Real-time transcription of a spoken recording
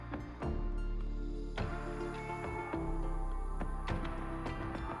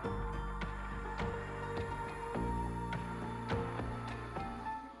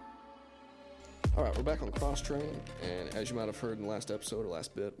All right, we're back on Cross Train, and as you might have heard in the last episode or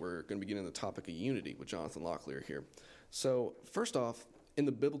last bit, we're going to be getting into the topic of unity with Jonathan Locklear here. So, first off, in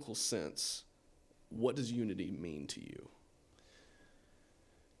the biblical sense, what does unity mean to you?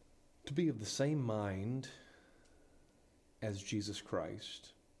 To be of the same mind as Jesus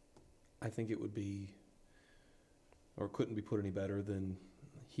Christ, I think it would be, or couldn't be put any better than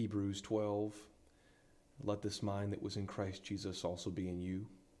Hebrews 12. Let this mind that was in Christ Jesus also be in you.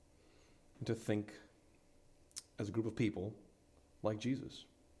 And to think as a group of people like Jesus.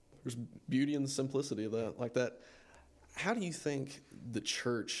 There's beauty in the simplicity of that, like that. How do you think the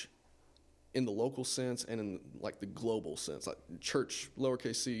church, in the local sense and in like the global sense, like church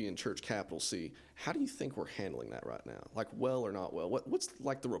lowercase c and church capital C, how do you think we're handling that right now? Like well or not well? What's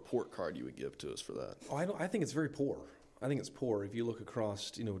like the report card you would give to us for that? Oh, I think it's very poor. I think it's poor. If you look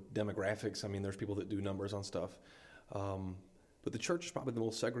across, demographics, I mean, there's people that do numbers on stuff. But the church is probably the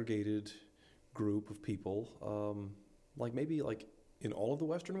most segregated group of people, maybe in all of the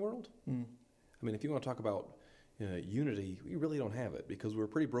Western world. I mean, if you want to talk about unity, we really don't have it because we're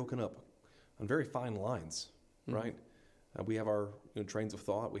pretty broken up on very fine lines, right? We have our trains of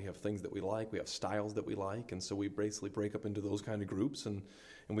thought, we have things that we like, we have styles that we like, and so we basically break up into those kind of groups, and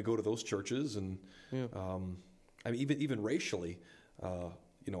we go to those churches, and I mean, even racially,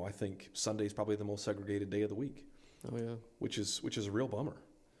 I think Sunday is probably the most segregated day of the week. Oh yeah, which is a real bummer.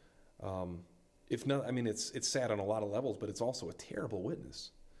 If not, I mean, it's sad on a lot of levels, but it's also a terrible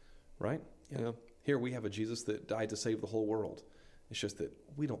witness, right? Yeah. Here we have a Jesus that died to save the whole world. It's just that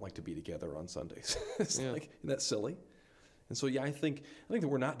we don't like to be together on Sundays. Isn't that silly? And so, I think that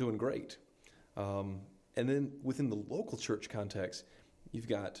we're not doing great. And then within the local church context, you've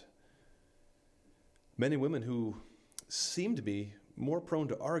got men and women who seem to be more prone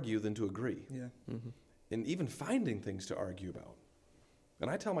to argue than to agree. Yeah. And even finding things to argue about.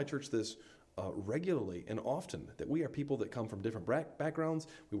 And I tell my church this regularly and often, that we are people that come from different backgrounds,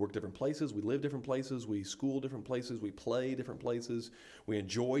 we work different places, we live different places, we school different places, we play different places, we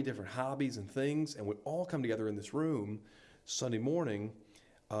enjoy different hobbies and things, and we all come together in this room Sunday morning.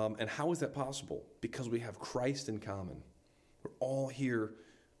 And how is that possible? Because we have Christ in common. We're all here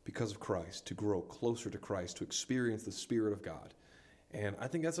because of Christ, to grow closer to Christ, to experience the Spirit of God. And I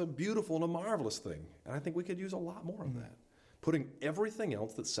think that's a beautiful and a marvelous thing. And I think we could use a lot more of that. Putting everything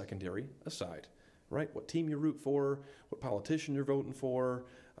else that's secondary aside, right? What team you root for, what politician you're voting for.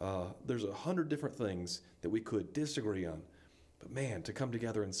 There's 100 different things that we could disagree on. But man, to come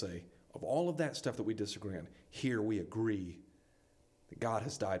together and say, of all of that stuff that we disagree on, here we agree that God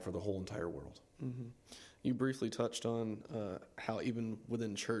has died for the whole entire world. Mm-hmm. You briefly touched on how even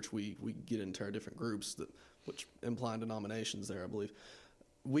within church we get into our different groups, which imply denominations there, I believe.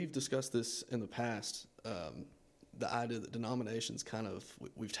 We've discussed this in the past, the idea that denominations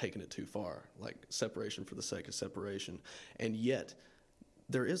we've taken it too far, like separation for the sake of separation. And yet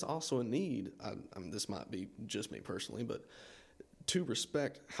there is also a need, I mean, this might be just me personally, but to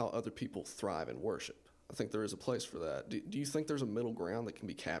respect how other people thrive in worship. I think there is a place for that. Do you think there's a middle ground that can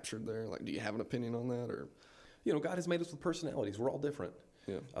be captured there? Like, do you have an opinion on that? Or, God has made us with personalities. We're all different.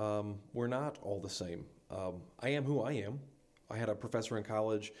 Yeah. We're not all the same. I am who I am. I had a professor in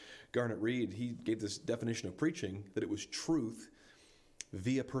college, Garnet Reed. He gave this definition of preaching, that it was truth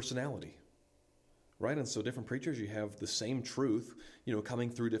via personality. Right? And so different preachers, you have the same truth, coming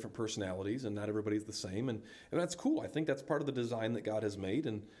through different personalities, and not everybody's the same. And that's cool. I think that's part of the design that God has made.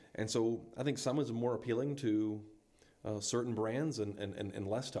 And so I think some is more appealing to certain brands and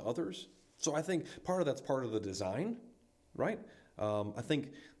less to others. So I think part of that's part of the design, right? I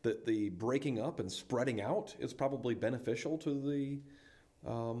think that the breaking up and spreading out is probably beneficial to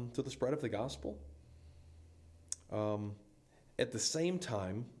the spread of the gospel. At the same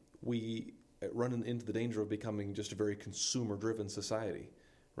time, we run into the danger of becoming just a very consumer-driven society,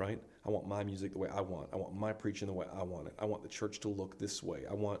 right? I want my music the way I want. I want my preaching the way I want it. I want the church to look this way.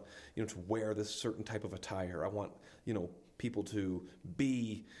 I want, to wear this certain type of attire. I want, people to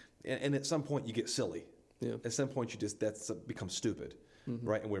be, and at some point you get silly. Yeah. At some point that's becomes stupid,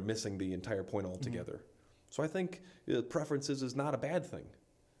 right? And we're missing the entire point altogether. So I think preferences is not a bad thing.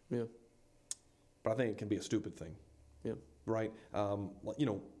 Yeah. But I think it can be a stupid thing. Yeah. Right?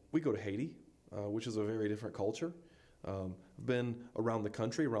 We go to Haiti, which is a very different culture. I've been around the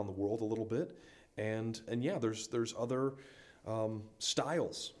country, around the world a little bit, and yeah, there's other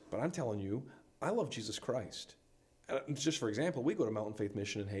styles. But I'm telling you, I love Jesus Christ. Just for example, we go to Mountain Faith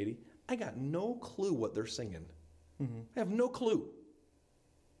Mission in Haiti. I got no clue what they're singing. I have no clue.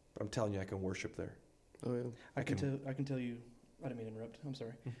 But I'm telling you, I can worship there. Oh yeah. I can tell you. I didn't mean to interrupt. I'm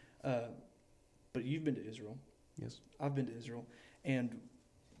sorry. But you've been to Israel. Yes. I've been to Israel, and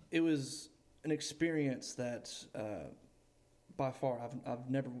it was an experience that by far I've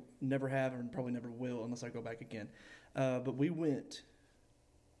never have and probably never will unless I go back again. But we went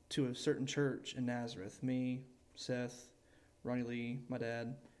to a certain church in Nazareth. Me, Seth, Ronnie Lee, my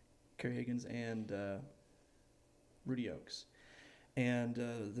dad, Kerry Higgins, and Rudy Oakes. And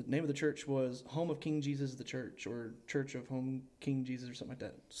the name of the church was Home of King Jesus the Church, or Church of Home King Jesus, or something like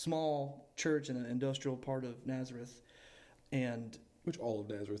that. Small church in an industrial part of Nazareth. And which all of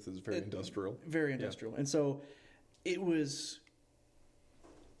Nazareth is very industrial. Very industrial. Yeah. And so it was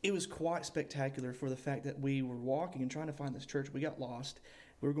quite spectacular for the fact that we were walking and trying to find this church. We got lost.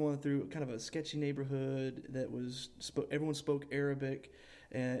 We were going through kind of a sketchy neighborhood that was everyone spoke Arabic.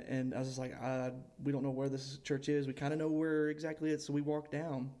 And I was just like, we don't know where this church is. We kind of know where exactly it is. So we walked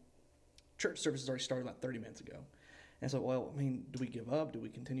down. Church services already started about 30 minutes ago. And so, well, I mean, do we give up? Do we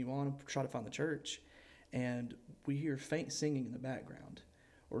continue on and try to find the church? And we hear faint singing in the background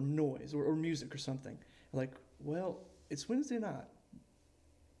or noise or music or something. Like, well, it's Wednesday night.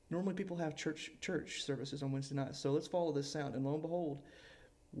 Normally people have church services on Wednesday nights. So let's follow this sound. And lo and behold,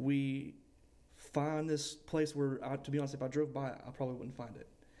 we find this place where, to be honest, if I drove by it, I probably wouldn't find it.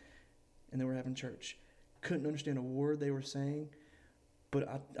 And they were having church. Couldn't understand a word they were saying,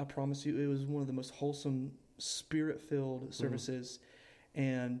 but I promise you, it was one of the most wholesome, spirit-filled services.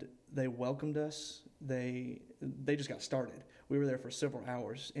 And they welcomed us. They just got started. We were there for several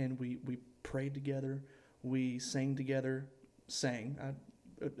hours, and we prayed together. We sang together. I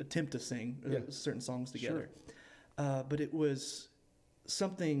attempt to sing certain songs together. Sure. But it was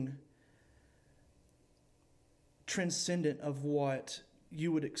something transcendent of what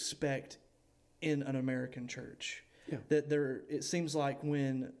you would expect in an American church. Yeah. That it seems like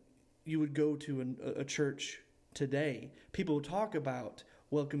when you would go to a church today, people talk about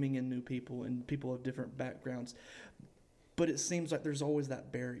welcoming in new people and people of different backgrounds, but it seems like there's always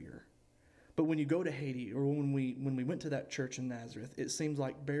that barrier. But when you go to Haiti, or when we went to that church in Nazareth, it seems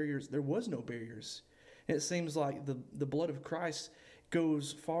like there was no barriers. It seems like the blood of Christ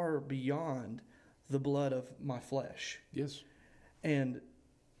goes far beyond the blood of my flesh. Yes. And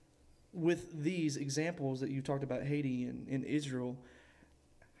with these examples that you talked about, Haiti and Israel,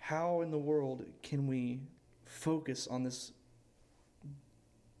 how in the world can we focus on this,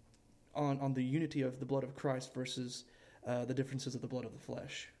 on the unity of the blood of Christ versus the differences of the blood of the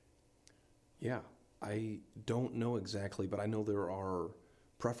flesh? Yeah, I don't know exactly, but I know there are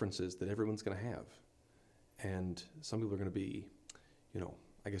preferences that everyone's going to have. And some people are going to be,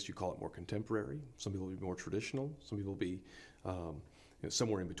 I guess you call it more contemporary. Some people will be more traditional. Some people will be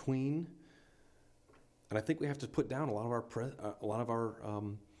somewhere in between. And I think we have to put down a lot of our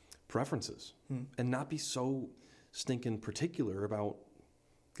preferences and not be so stinking particular about,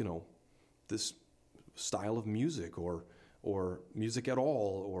 this style of music or music at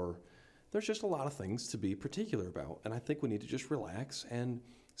all. Or there's just a lot of things to be particular about. And I think we need to just relax and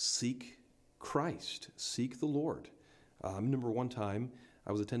seek Christ, seek the Lord. I remember one time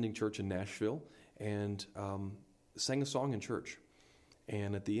I was attending church in Nashville and sang a song in church.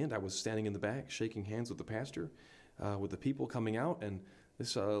 And at the end, I was standing in the back, shaking hands with the pastor, with the people coming out. And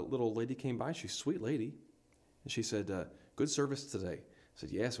this little lady came by. She's a sweet lady. And she said, good service today. I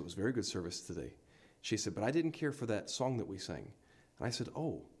said, yes, it was very good service today. She said, but I didn't care for that song that we sang. And I said,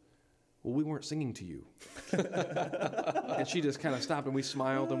 oh, well, we weren't singing to you. And she just kind of stopped, and we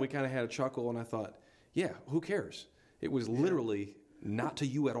smiled, and we kind of had a chuckle. And I thought, yeah, who cares? It was literally not to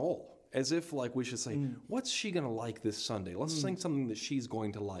you at all. As if like we should say, what's she going to like this Sunday? Let's sing something that she's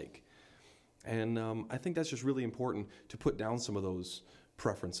going to like. And I think that's just really important to put down some of those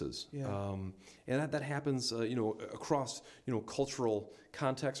preferences. Yeah. And that happens, across, cultural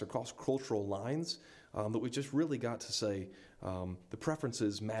contexts, across cultural lines, that we just really got to say the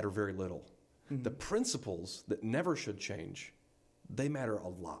preferences matter very little. Mm-hmm. The principles that never should change, they matter a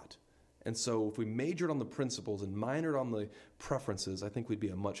lot. And so if we majored on the principles and minored on the preferences, I think we'd be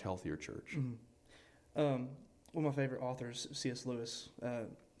a much healthier church. Mm-hmm. One of my favorite authors, C.S. Lewis,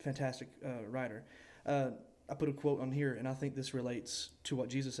 fantastic writer. I put a quote on here, and I think this relates to what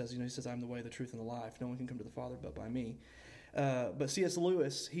Jesus says. He says, I'm the way, the truth, and the life. No one can come to the Father but by me. But C.S.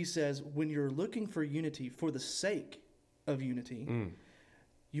 Lewis, he says, when you're looking for unity for the sake of unity,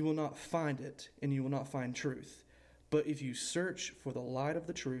 you will not find it, and you will not find truth. But if you search for the light of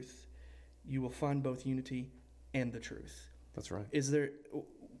the truth, you will find both unity and the truth. That's right.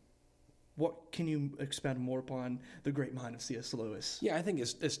 What can you expound more upon the great mind of C.S. Lewis? Yeah, I think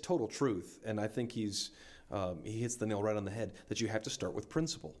it's total truth, and I think he hits the nail right on the head that you have to start with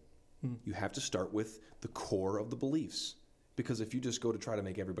principle. You have to start with the core of the beliefs, because if you just go to try to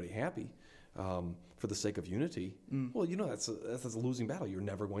make everybody happy for the sake of unity, well, that's a losing battle. You're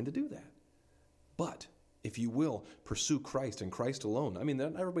never going to do that. But if you will pursue Christ and Christ alone, I mean,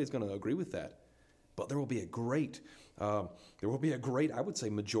 not everybody's going to agree with that. But there will be a great, I would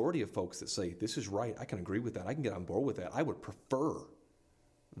say, majority of folks that say, this is right, I can agree with that, I can get on board with that, I would prefer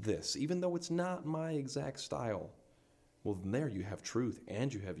this, even though it's not my exact style. Well, then there you have truth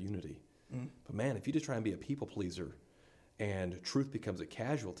and you have unity. Mm. But man, if you just try and be a people pleaser and truth becomes a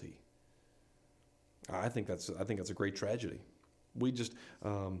casualty, I think that's a great tragedy.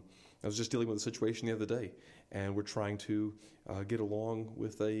 I was just dealing with a situation the other day, and we're trying to get along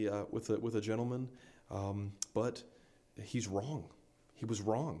with a gentleman, but he's wrong. He was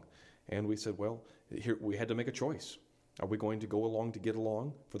wrong, and we said, well, here we had to make a choice. Are we going to go along to get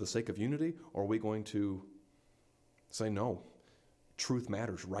along for the sake of unity, or are we going to say no? Truth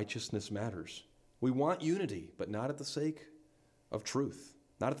matters. Righteousness matters. We want unity, but not at the sake of truth,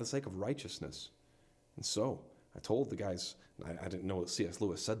 not at the sake of righteousness. And so I told the guys, I didn't know that C.S.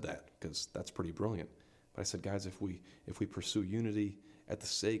 Lewis said that, because that's pretty brilliant. But I said, guys, if we pursue unity at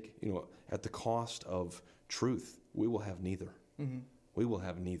the cost of truth, we will have neither. Mm-hmm. We will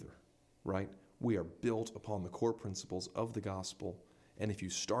have neither, right? We are built upon the core principles of the gospel. And if you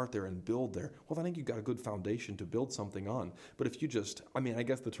start there and build there, well, I think you've got a good foundation to build something on. But if you I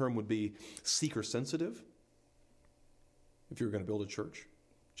guess the term would be seeker sensitive, if you're going to build a church,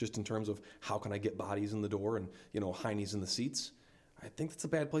 just in terms of how can I get bodies in the door and, heinies in the seats, I think that's a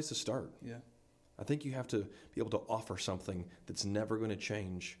bad place to start. Yeah. I think you have to be able to offer something that's never going to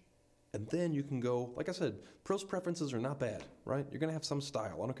change. And then you can go, like I said, pros preferences are not bad, right? You're going to have some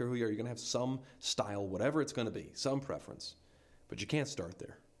style. I don't care who you are. You're going to have some style, whatever it's going to be, some preference. But you can't start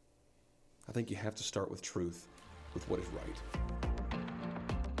there. I think you have to start with truth, with what is right.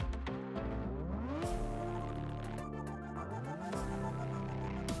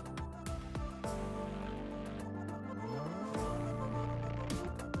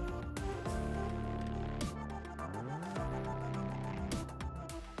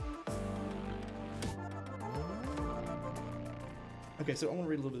 Okay, so I want to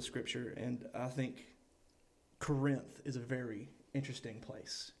read a little bit of scripture, and I think Corinth is a very interesting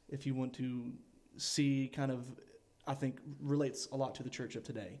place. If you want to see I think relates a lot to the church of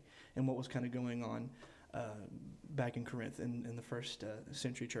today and what was kind of going on back in Corinth in the first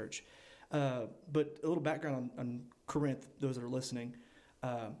century church. But a little background on Corinth, those that are listening,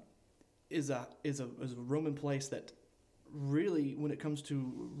 is a Roman place that really, when it comes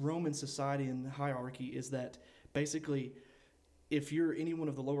to Roman society and hierarchy, is that basically, if you're anyone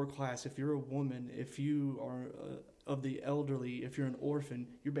of the lower class, if you're a woman, if you are of the elderly, if you're an orphan,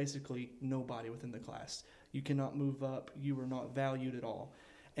 you're basically nobody within the class. You cannot move up. You are not valued at all.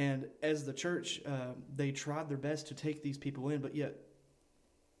 And as the church, they tried their best to take these people in, but yet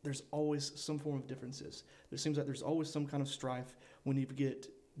there's always some form of differences. There seems like there's always some kind of strife when you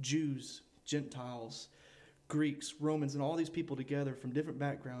get Jews, Gentiles, Greeks, Romans, and all these people together from different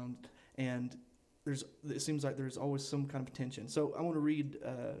backgrounds, and it seems like there's always some kind of tension. So I want to read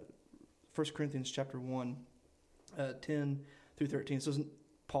 1 Corinthians chapter 1, 10 through 13. So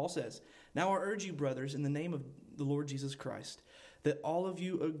Paul says, "Now I urge you, brothers, in the name of the Lord Jesus Christ, that all of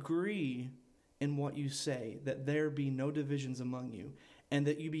you agree in what you say, that there be no divisions among you, and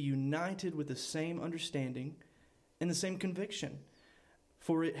that you be united with the same understanding and the same conviction.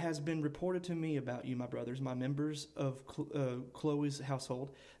 For it has been reported to me about you, my brothers, my members of Chloe's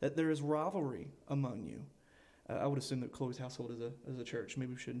household, that there is rivalry among you." I would assume that Chloe's household is a church.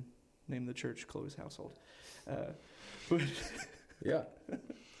 Maybe we should name the church Chloe's household. But yeah.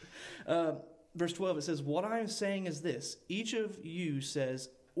 Verse 12, it says, "What I am saying is this. Each of you says,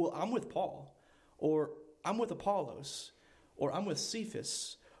 well, I'm with Paul, or I'm with Apollos, or I'm with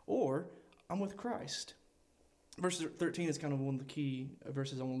Cephas, or I'm with Christ." Verse 13 is kind of one of the key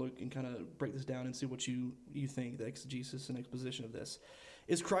verses. I want to look and kind of break this down and see what you think, the exegesis and exposition of this.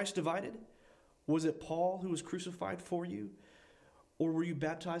 Is Christ divided? Was it Paul who was crucified for you? Or were you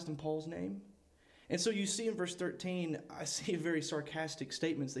baptized in Paul's name? And so you see in verse 13, I see very sarcastic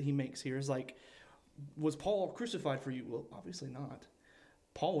statements that he makes here. It's like, was Paul crucified for you? Well, obviously not.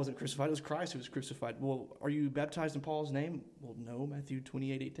 Paul wasn't crucified. It was Christ who was crucified. Well, are you baptized in Paul's name? Well, no. Matthew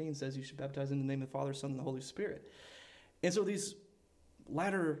 28:18 says you should baptize in the name of the Father, Son, and the Holy Spirit. And so these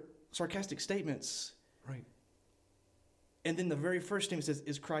latter sarcastic statements. Right. And then the very first statement says,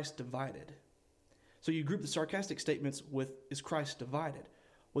 is Christ divided? So you group the sarcastic statements with, is Christ divided?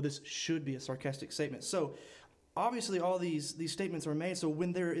 Well, this should be a sarcastic statement. So obviously all these statements are made. So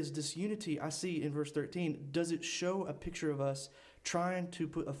when there is disunity, I see in verse 13, does it show a picture of us trying to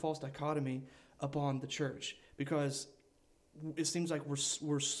put a false dichotomy upon the church? Because it seems like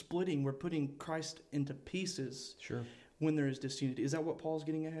we're splitting, we're putting Christ into pieces. Sure. When there is disunity. Is that what Paul's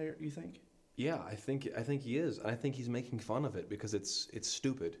getting at here, you think? Yeah, I think he is. I think he's making fun of it because it's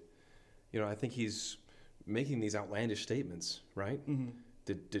stupid. I think he's making these outlandish statements, right? Mm-hmm.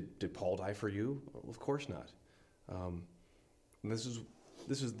 Did Paul die for you? Well, of course not. And this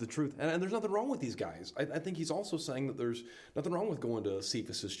is the truth. And there's nothing wrong with these guys. I think he's also saying that there's nothing wrong with going to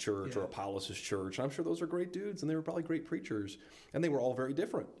Cephas's church or Apollos' church. I'm sure those are great dudes, and they were probably great preachers. And they were all very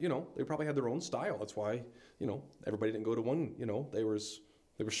different. They probably had their own style. That's why, everybody didn't go to one. They were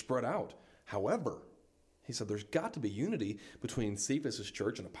spread out. However, he said there's got to be unity between Cephas's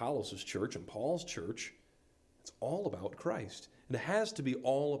church and Apollos' church and Paul's church. It's all about Christ. It has to be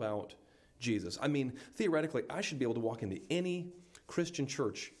all about Jesus. I mean, theoretically, I should be able to walk into any Christian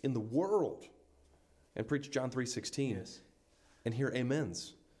church in the world and preach John 3:16 and hear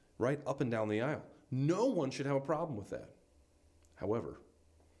amens right up and down the aisle. No one should have a problem with that. However,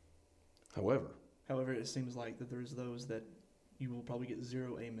 it seems like that there's those that you will probably get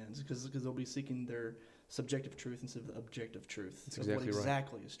zero amens because they'll be seeking their subjective truth instead of the objective truth. That's exactly what right.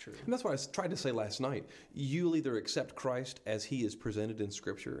 exactly is true. And that's what I tried to say last night. You'll either accept Christ as he is presented in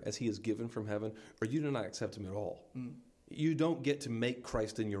Scripture, as he is given from heaven, or you do not accept him at all. Mm. You don't get to make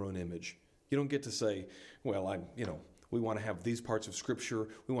Christ in your own image. You don't get to say, well, we want to have these parts of Scripture.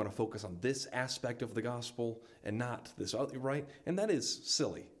 We want to focus on this aspect of the gospel and not this other, right? And that is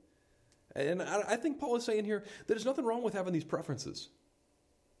silly. And I think Paul is saying here that there's nothing wrong with having these preferences.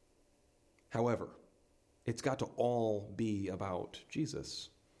 However, it's got to all be about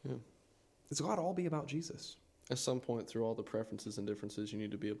Jesus. Yeah. It's got to all be about Jesus. At some point through all the preferences and differences, you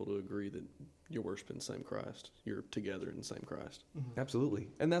need to be able to agree that you're worshiping the same Christ. You're together in the same Christ. Mm-hmm. Absolutely.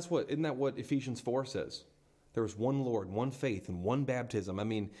 And isn't that what Ephesians 4 says? There is one Lord, one faith, and one baptism. I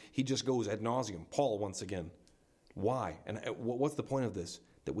mean, he just goes ad nauseum. Paul once again. Why? And what's the point of this?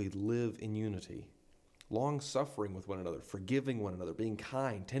 That we live in unity. Long-suffering with one another, forgiving one another, being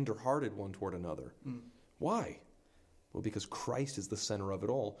kind, tender-hearted one toward another. Mm. Why? Well, because Christ is the center of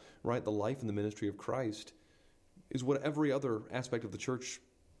it all, right? The life and the ministry of Christ is what every other aspect of the church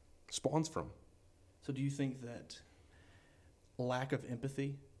spawns from. So do you think that lack of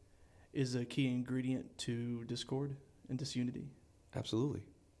empathy is a key ingredient to discord and disunity? Absolutely.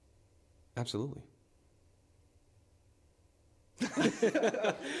 Absolutely.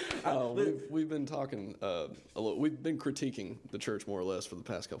 We've been talking a little. We've been critiquing the church more or less for the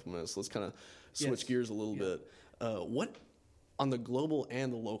past couple minutes. Let's kind of switch gears a little bit. What on the global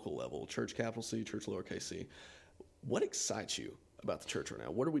and the local level, church capital C, church lowercase c, what excites you about the church right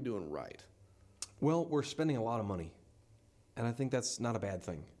now? What are we doing right? Well, we're spending a lot of money, and I think that's not a bad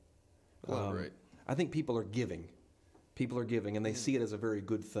thing. Elaborate. I think people are giving. People are giving, and they see it as a very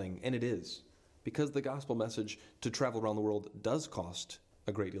good thing, and it is. Because the gospel message to travel around the world does cost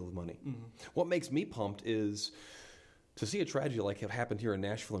a great deal of money. Mm-hmm. What makes me pumped is to see a tragedy like it happened here in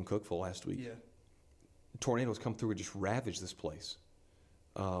Nashville and Cookeville last week. Yeah. Tornadoes come through and just ravage this place.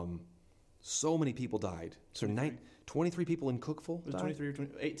 So many people died. So 23 people in Cookeville died? 23 or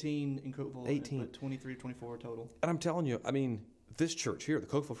 18 in Cookeville. 18. But 23 or 24 total. And I'm telling you, this church here, the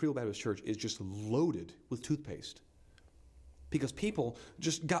Cookeville Free Will Baptist Church, is just loaded with toothpaste. Because people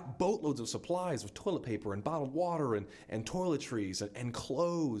just got boatloads of supplies of toilet paper and bottled water and toiletries and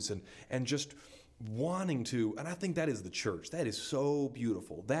clothes and just wanting to. And I think that is the church. That is so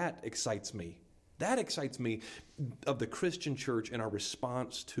beautiful. That excites me. That excites me of the Christian church and our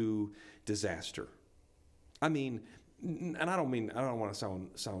response to disaster. And I don't want to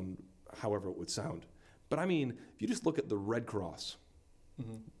sound however it would sound. But if you just look at the Red Cross,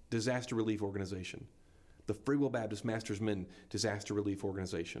 disaster relief organization, the Free Will Baptist Masters Men Disaster Relief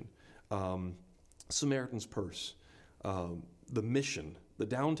Organization, Samaritan's Purse, the mission, the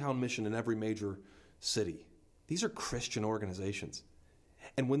downtown mission in every major city. These are Christian organizations.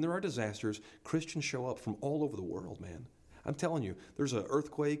 And when there are disasters, Christians show up from all over the world, man. I'm telling you, there's an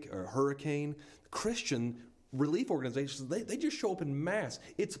earthquake, a hurricane, Christian relief organizations, they just show up in mass.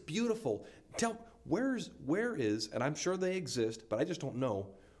 It's beautiful. Where is, and I'm sure they exist, but I just don't know,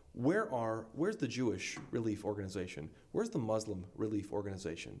 where's the Jewish relief organization? Where's the Muslim relief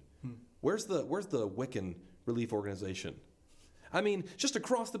organization? Where's the Wiccan relief organization? Just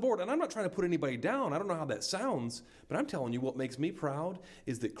across the board. And I'm not trying to put anybody down. I don't know how that sounds, but I'm telling you what makes me proud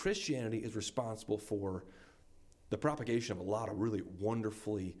is that Christianity is responsible for the propagation of a lot of really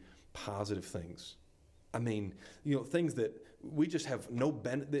wonderfully positive things. Things that we just have no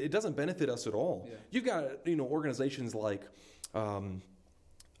benefit. It doesn't benefit us at all. Yeah. You've got, organizations like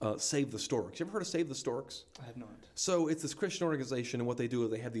Save the Storks. You ever heard of Save the Storks? I have not. So it's this Christian organization, and what they do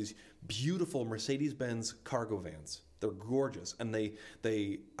is they have these beautiful Mercedes-Benz cargo vans. They're gorgeous, and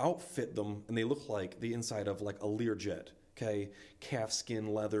they outfit them, and they look like the inside of like a Learjet. okay, calf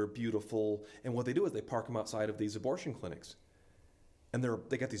skin, leather, beautiful. And what they do is they park them outside of these abortion clinics. And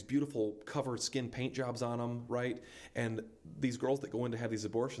they got these beautiful covered skin paint jobs on them, right? And these girls that go in to have these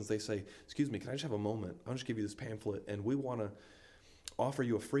abortions, they say, excuse me, can I just have a moment? I'll just give you this pamphlet, and we want to offer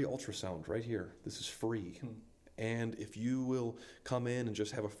you a free ultrasound right here. This is free. And if you will come in and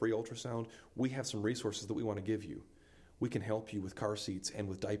just have a free ultrasound, we have some resources that we want to give you. We can help you with car seats and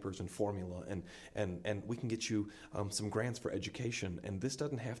with diapers and formula, and we can get you some grants for education. And this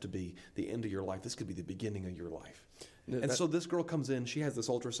doesn't have to be the end of your life. This could be the beginning of your life. And so this girl comes in, she has this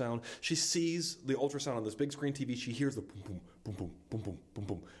ultrasound. She sees the ultrasound on this big screen TV. She hears the boom, boom, boom, boom, boom, boom, boom,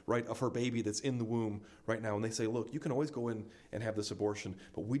 boom, right, of her baby that's in the womb right now. And they say, look, you can always go in and have this abortion,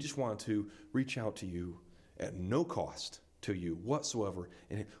 but we just want to reach out to you at no cost to you whatsoever.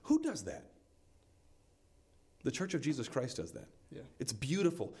 And who does that? The Church of Jesus Christ does that. Yeah. It's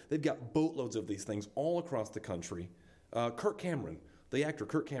beautiful. They've got boatloads of these things all across the country. Kirk Cameron, the actor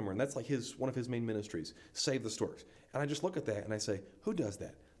Kirk Cameron, that's like one of his main ministries, Save the Storks. And I just look at that and I say, who does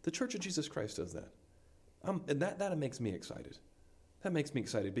that? The Church of Jesus Christ does that. And that makes me excited. That makes me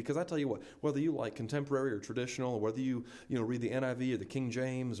excited because I tell you what, whether you like contemporary or traditional, or whether you read the NIV or the King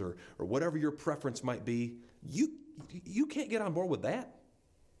James or whatever your preference might be, you can't get on board with that.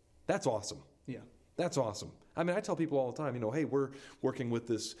 That's awesome. Yeah. That's awesome. I mean, I tell people all the time, hey, we're working with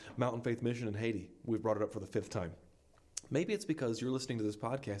this Mountain Faith Mission in Haiti. We've brought it up for the 5th time. Maybe it's because you're listening to this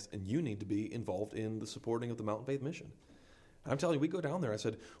podcast and you need to be involved in the supporting of the Mountain Faith Mission. I'm telling you, we go down there. I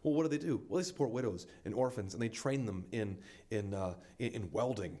said, well, what do? Well, they support widows and orphans, and they train them in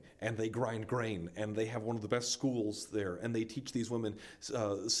welding, and they grind grain, and they have one of the best schools there, and they teach these women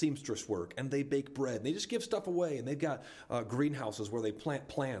seamstress work, and they bake bread, and they just give stuff away, and they've got greenhouses where they plant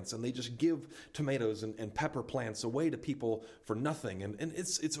plants, and they just give tomatoes and pepper plants away to people for nothing, and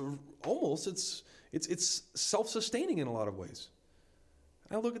it's self-sustaining in a lot of ways.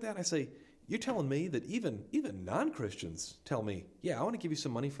 I look at that and I say, you're telling me that even non-Christians tell me, yeah, I want to give you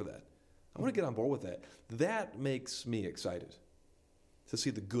some money for that. I want to get on board with that. That makes me excited to see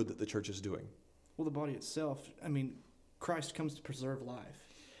the good that the church is doing. Well, the body itself, I mean, Christ comes to preserve life.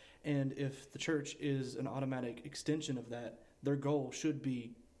 And if the church is an automatic extension of that, their goal should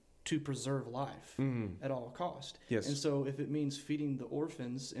be to preserve life at all cost. Yes. And so if it means feeding the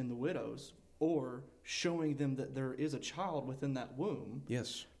orphans and the widows or showing them that there is a child within that womb,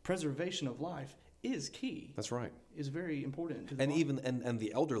 yes, preservation of life is key. That's right. Is very important to the and body. even and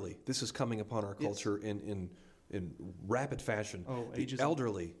the elderly. This is coming upon our culture in rapid fashion. The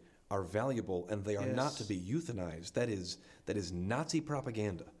elderly are valuable, and they are not to be euthanized. That is Nazi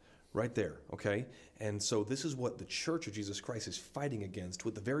propaganda, right there. Okay, and so this is what the Church of Jesus Christ is fighting against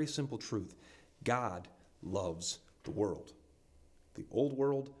with the very simple truth: God loves the world, the old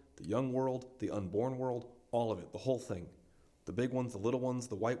world, the young world, the unborn world, all of it, the whole thing. The big ones, the little ones,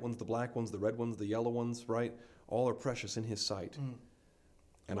 the white ones, the black ones, the red ones, the yellow ones, right? All are precious in His sight.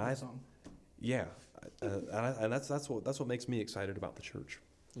 And and that's what makes me excited about the church.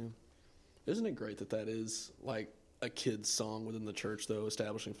 Yeah, isn't it great that is like a kid's song within the church, though,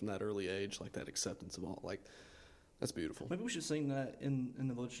 establishing from that early age, like that acceptance of all, like that's beautiful. Maybe we should sing that in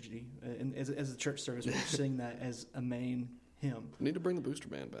the liturgy, as a church service. We should sing that as a main hymn. We need to bring the booster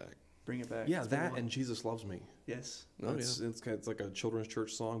band back. Bring it back. Yeah, that and Jesus Loves Me. Yes. It's like a children's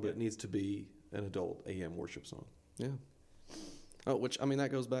church song, but it needs to be an adult AM worship song. Yeah. Oh, which, I mean,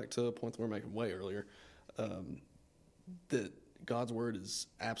 that goes back to a point that we were making way earlier, that God's word is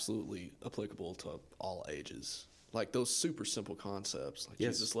absolutely applicable to all ages. Like those super simple concepts, like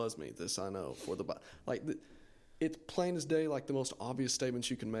Jesus loves me, this I know, for the like it's plain as day, like the most obvious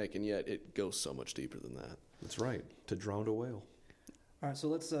statements you can make, and yet it goes so much deeper than that. That's right. To drown a whale. All right, so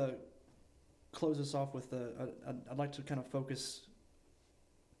let's close this off with I'd like to kind of focus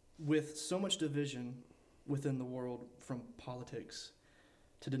with so much division within the world, from politics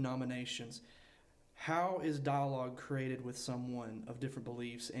to denominations. How is dialogue created with someone of different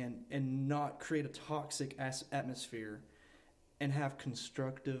beliefs and not create a toxic atmosphere and have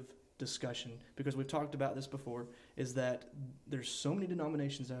constructive discussion? Because we've talked about this before, is that there's so many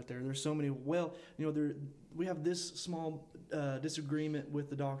denominations out there. There's so many, we have this small disagreement with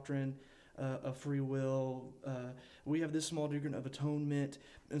the doctrine of free will. We have this small degree of atonement,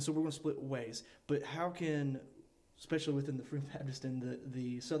 and so we're going to split ways. But how can, especially within the Free Baptist and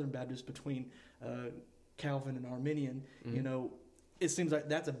the Southern Baptist, between Calvin and Arminian, it seems like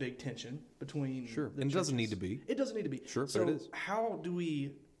that's a big tension between Sure, the and churches. It doesn't need to be. It doesn't need to be. Sure, so but it is. How do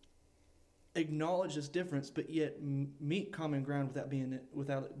we acknowledge this difference, but yet meet common ground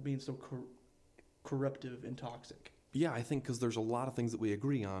without it being so corruptive and toxic? Yeah, I think because there's a lot of things that we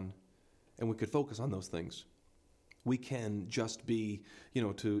agree on, and we could focus on those things. We can just be,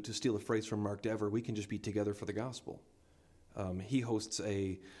 to steal a phrase from Mark Dever, we can just be together for the gospel. He hosts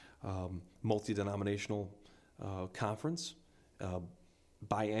a multi-denominational conference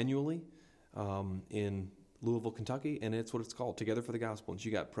biannually in Louisville, Kentucky, and it's what it's called, Together for the Gospel. And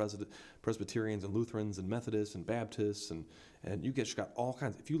you got Presbyterians and Lutherans and Methodists and Baptists, and you just got all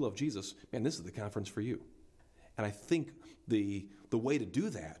kinds. If you love Jesus, man, this is the conference for you. And I think the way to do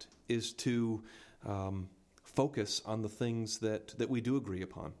that is to focus on the things that we do agree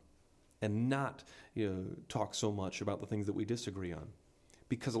upon, and not talk so much about the things that we disagree on,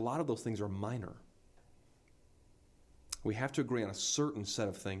 because a lot of those things are minor. We have to agree on a certain set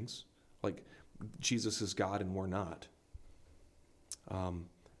of things, like Jesus is God and we're not.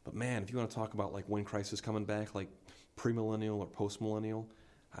 But man, if you want to talk about like when Christ is coming back, like premillennial or postmillennial,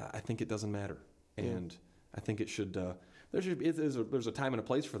 I think it doesn't matter. And I think it should. There's a time and a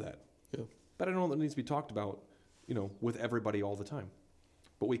place for that. Yeah. But I don't know that it needs to be talked about, with everybody all the time.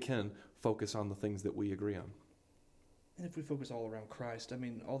 But we can focus on the things that we agree on. And if we focus all around Christ, I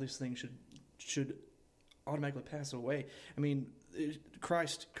mean, all these things should automatically pass away. I mean,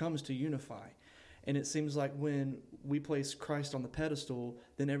 Christ comes to unify. And it seems like when we place Christ on the pedestal,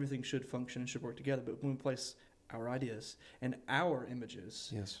 then everything should function and should work together. But when we place our ideas and our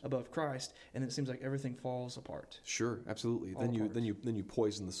images above Christ, and it seems like everything falls apart. Sure, absolutely. Then you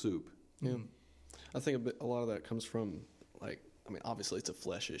poison the soup. Yeah, I think a lot of that comes from obviously it's a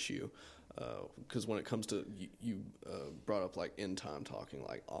flesh issue, because when it comes to you brought up like end time talking,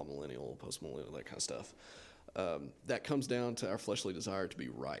 like amillennial, postmillennial, that kind of stuff. That comes down to our fleshly desire to be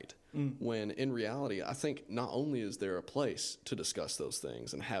right. When in reality, I think not only is there a place to discuss those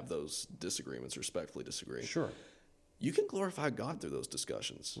things and have those disagreements, respectfully disagree. Sure. You can glorify God through those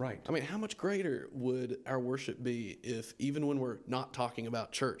discussions. Right. I mean, how much greater would our worship be if even when we're not talking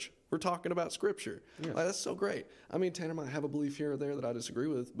about church, we're talking about Scripture? Yes. Like, that's so great. I mean, Tanner might have a belief here or there that I disagree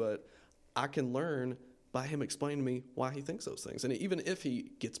with, but I can learn by him explaining to me why he thinks those things. And even if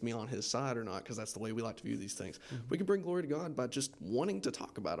he gets me on his side or not, because that's the way we like to view these things, we can bring glory to God by just wanting to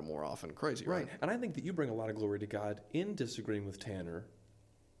talk about it more often. Crazy, right? And I think that you bring a lot of glory to God in disagreeing with Tanner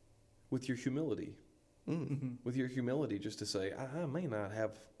with your humility. Mm-hmm. With your humility, just to say, I may not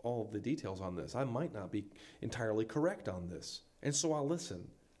have all the details on this. I might not be entirely correct on this. And so I'll listen.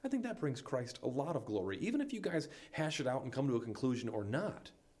 I think that brings Christ a lot of glory. Even if you guys hash it out and come to a conclusion or not,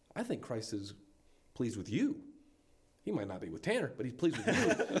 I think Christ is pleased with you. He might not be with Tanner, but he's pleased with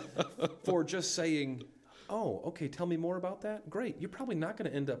you for just saying, oh, okay, tell me more about that. Great. You're probably not going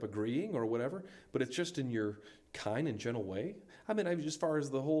to end up agreeing or whatever, but it's just in your kind and gentle way. I mean, as far as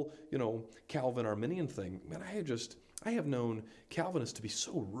the whole, Calvin Arminian thing, man, I have known Calvinists to be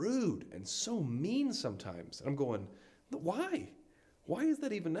so rude and so mean sometimes. And I'm going, why? Why is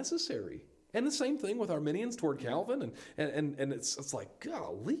that even necessary? And the same thing with Arminians toward Calvin, and it's like,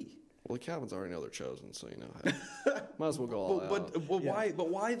 golly. Well, the Calvins already know they're chosen, so might as well go all out. But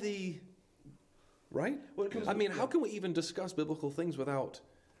why the right? I mean, how can we even discuss biblical things without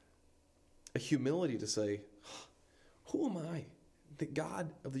a humility to say, who am I that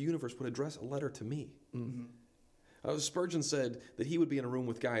God of the universe would address a letter to me? Mm-hmm. Spurgeon said that he would be in a room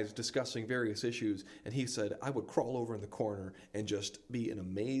with guys discussing various issues, and he said, I would crawl over in the corner and just be in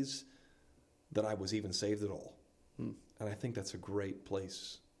amaze that I was even saved at all. And I think that's a great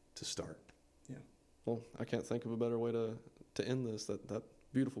place to start. Yeah. Well, I can't think of a better way to end this. That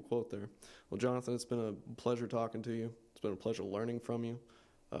beautiful quote there. Well, Jonathan, it's been a pleasure talking to you. It's been a pleasure learning from you.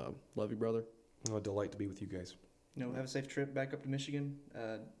 Love you, brother. A delight to be with you guys. Have a safe trip back up to Michigan.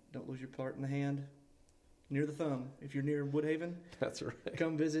 Don't lose your part in the hand. Near the thumb. If you're near Woodhaven, that's right.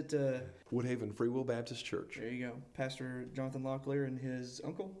 Come visit Woodhaven Free Will Baptist Church. There you go. Pastor Jonathan Locklear and his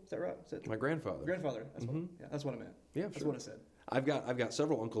uncle. Is that right? My grandfather. Grandfather. That's what I meant. Yeah, that's sure. what I said. I've got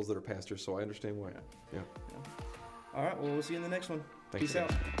several uncles that are pastors, so I understand why. Yeah. All right. Well, we'll see you in the next one. Thanks. Peace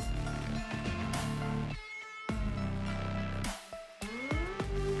out.